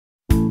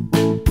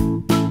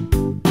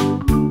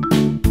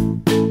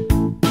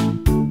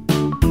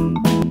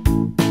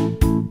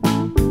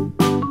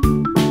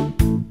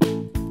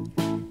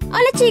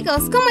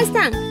chicos, ¿cómo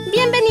están?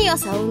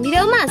 Bienvenidos a un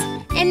video más.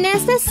 En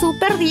este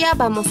super día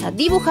vamos a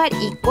dibujar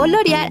y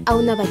colorear a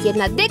una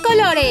ballena de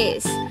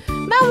colores.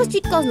 Vamos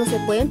chicos, no se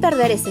pueden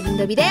perder este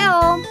lindo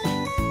video.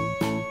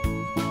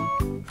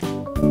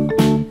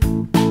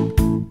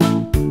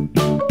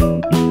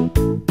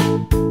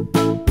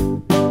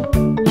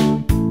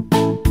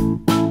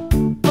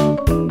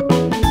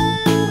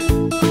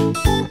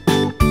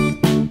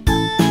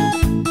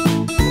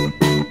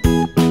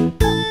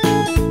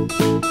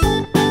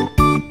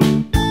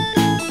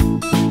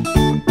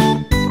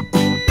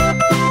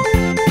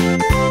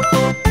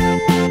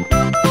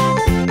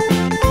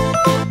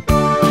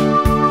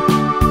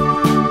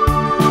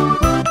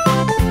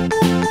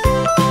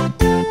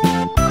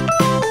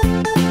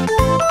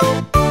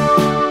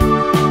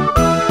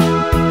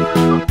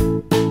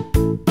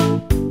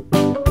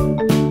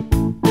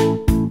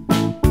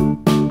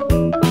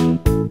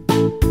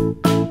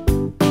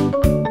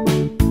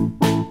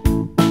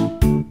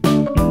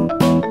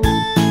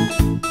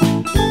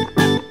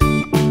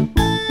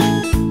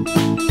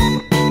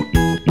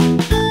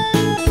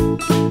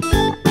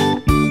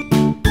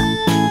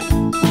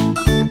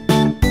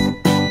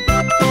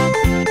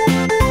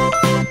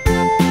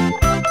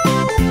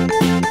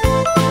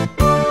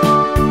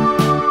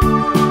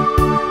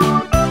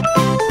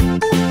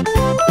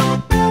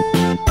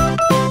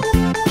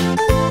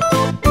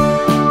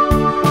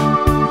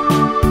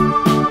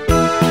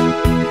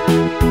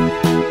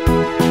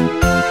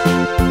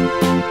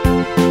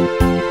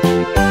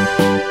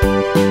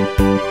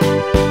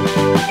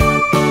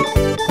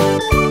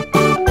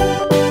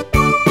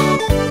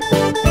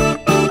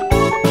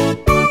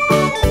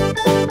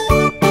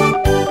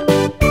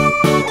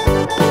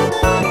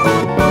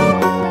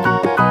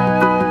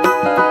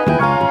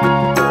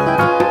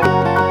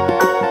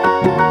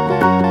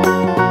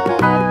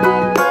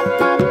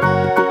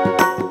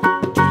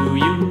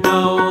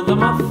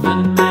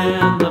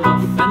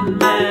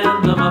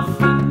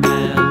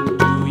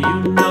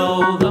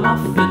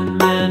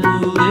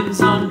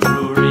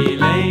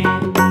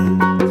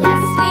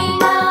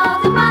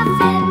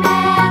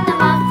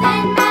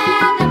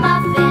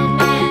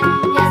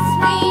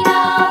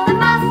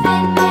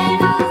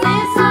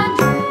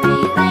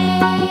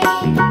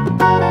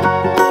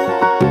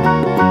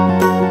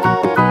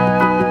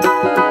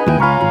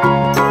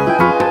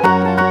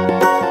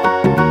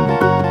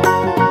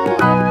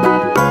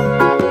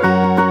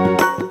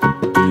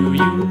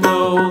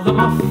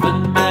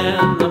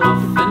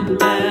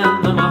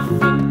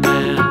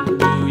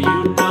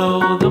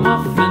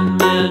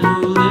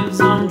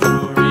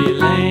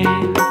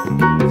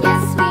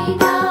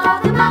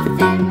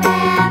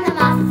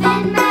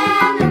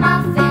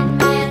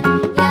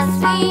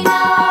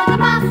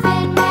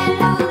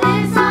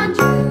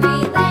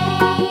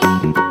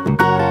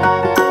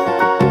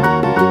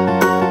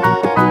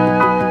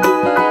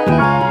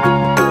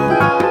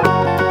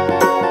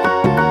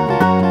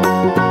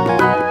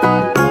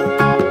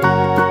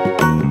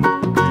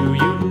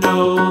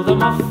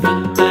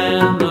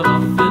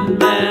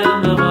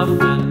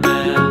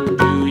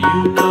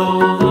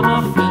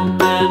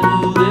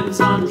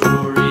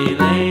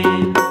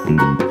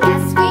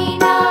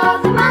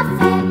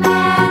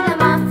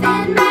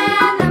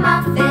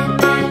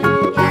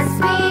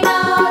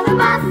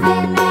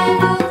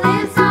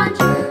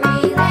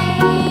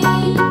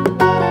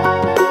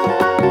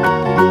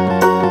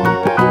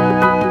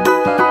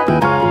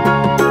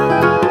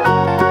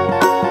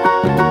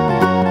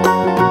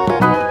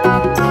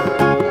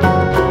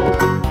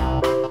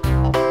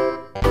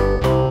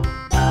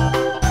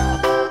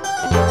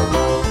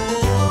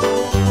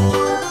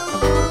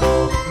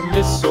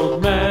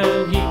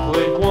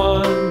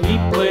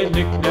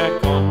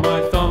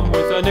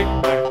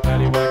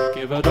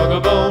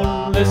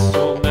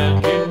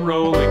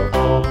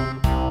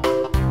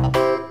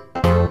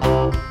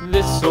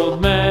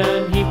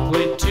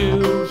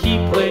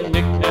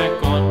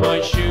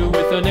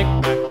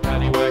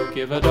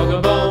 Give a dog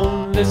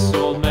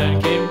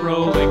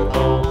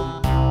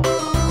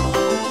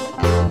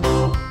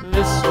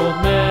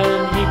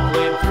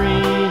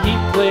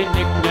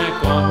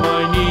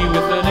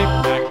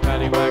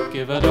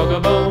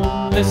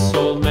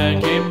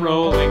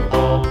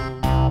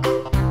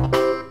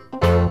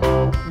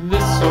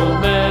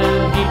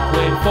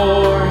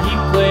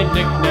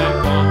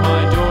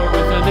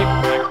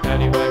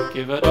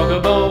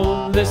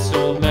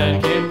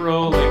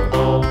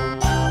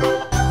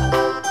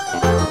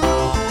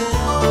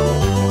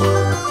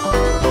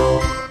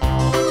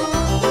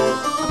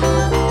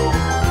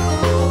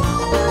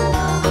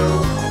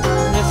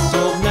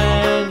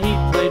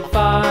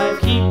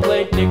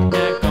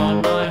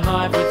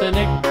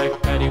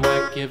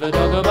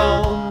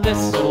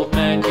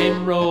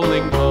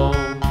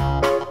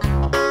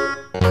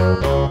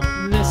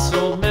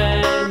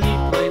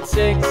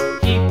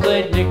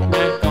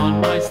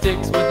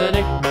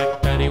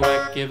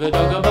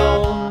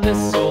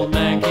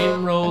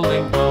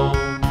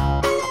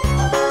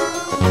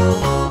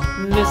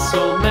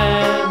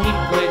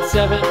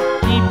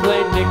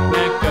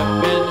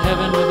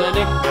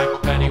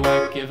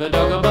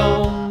a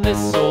bone,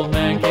 this old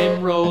man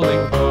came rolling.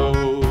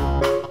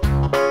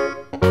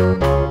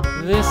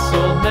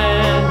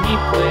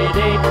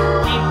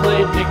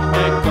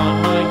 knick-knack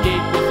on my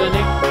gate with a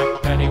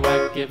knick-knack,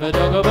 paddywhack, give a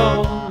dog a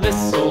bone.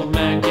 This old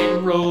man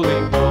came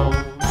rolling home.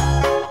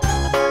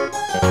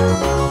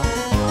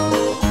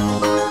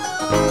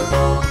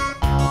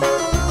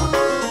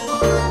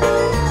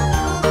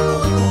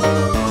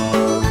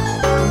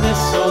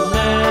 This old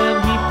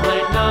man, he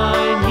played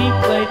nine, he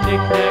played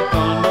knick-knack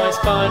on my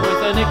spine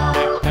with a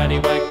knick-knack,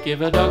 paddywhack,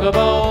 give a dog a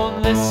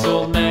bone. This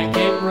old man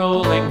came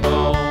rolling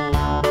home.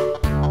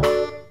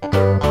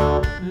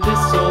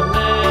 This old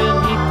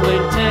man, he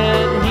played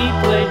ten, he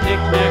played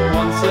knick-knack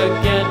once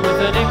again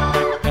with a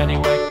knick-knack,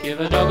 paddywhack, give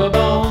a dog a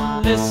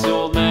bone. This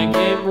old man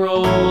came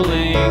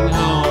rolling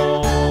home.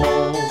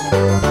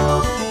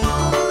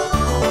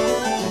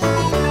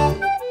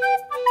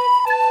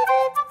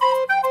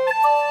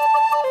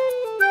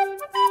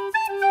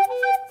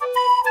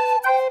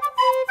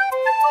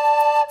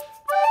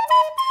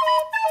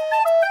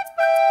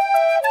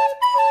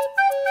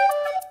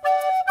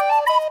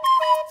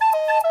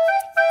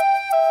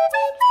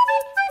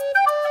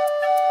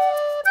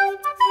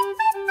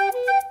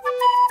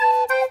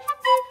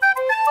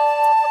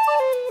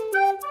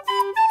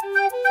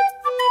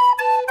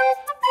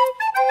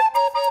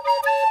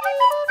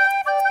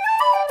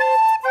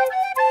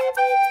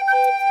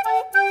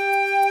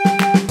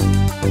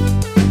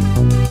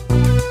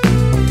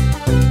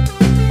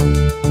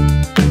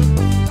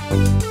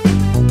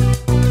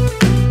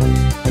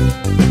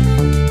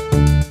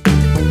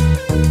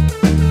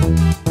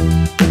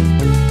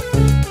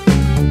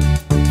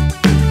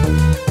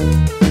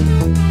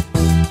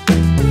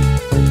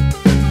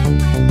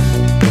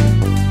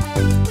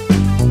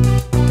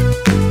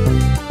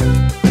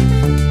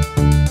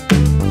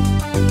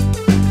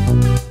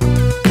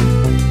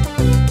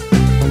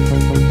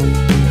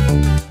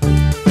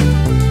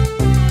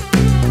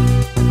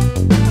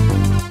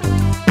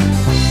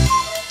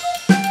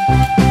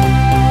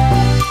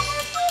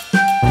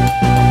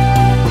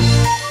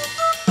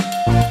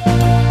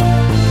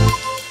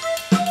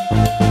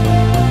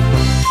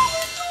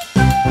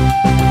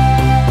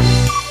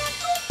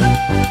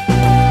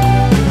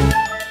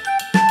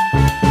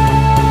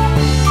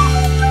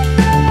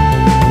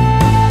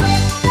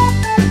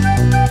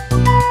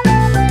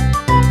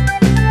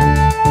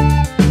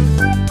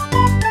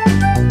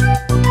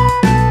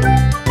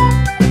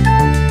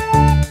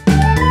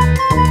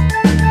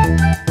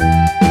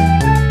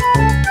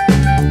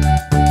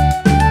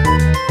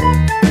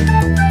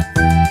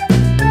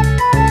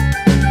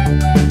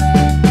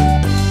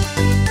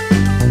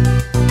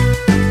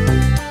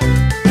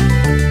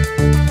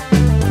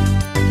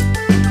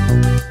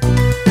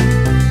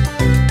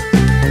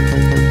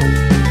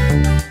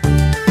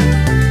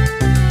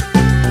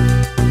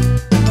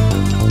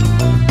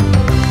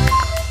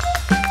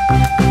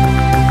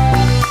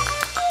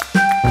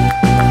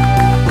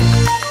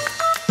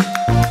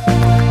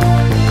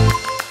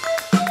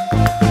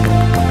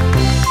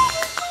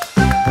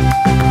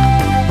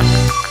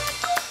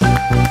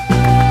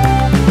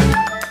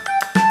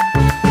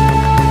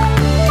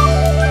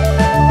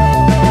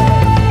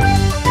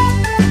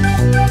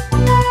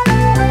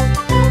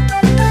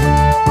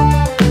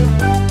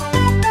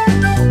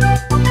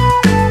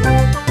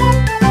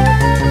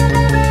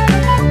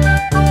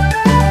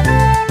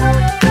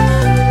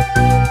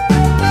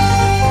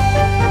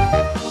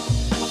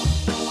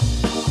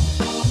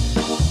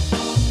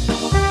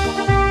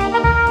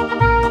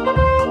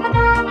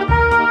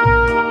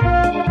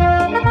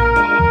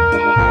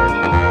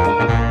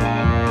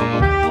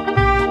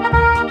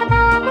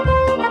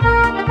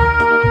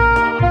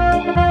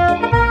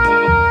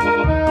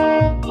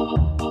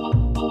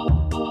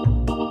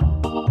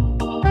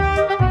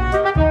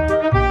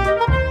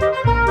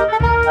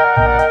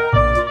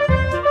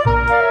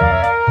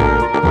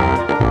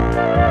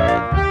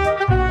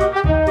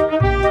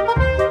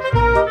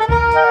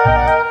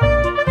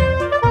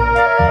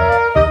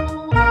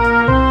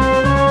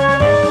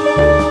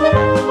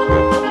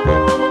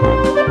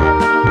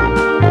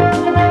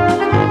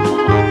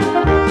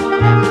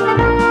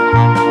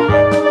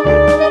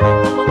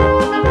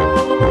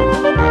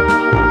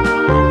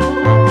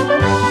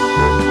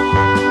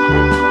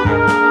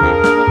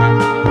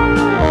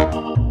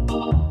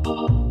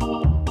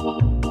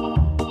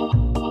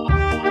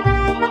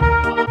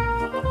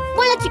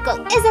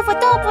 Eso fue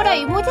todo por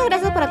hoy. Muchas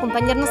gracias por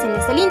acompañarnos en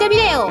este lindo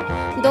video,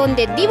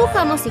 donde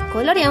dibujamos y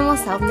coloreamos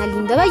a una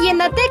linda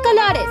ballena de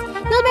colores.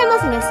 Nos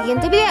vemos en el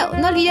siguiente video.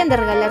 No olviden de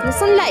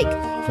regalarnos un like,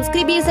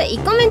 suscribirse y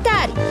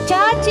comentar.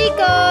 ¡Chao,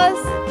 chicos!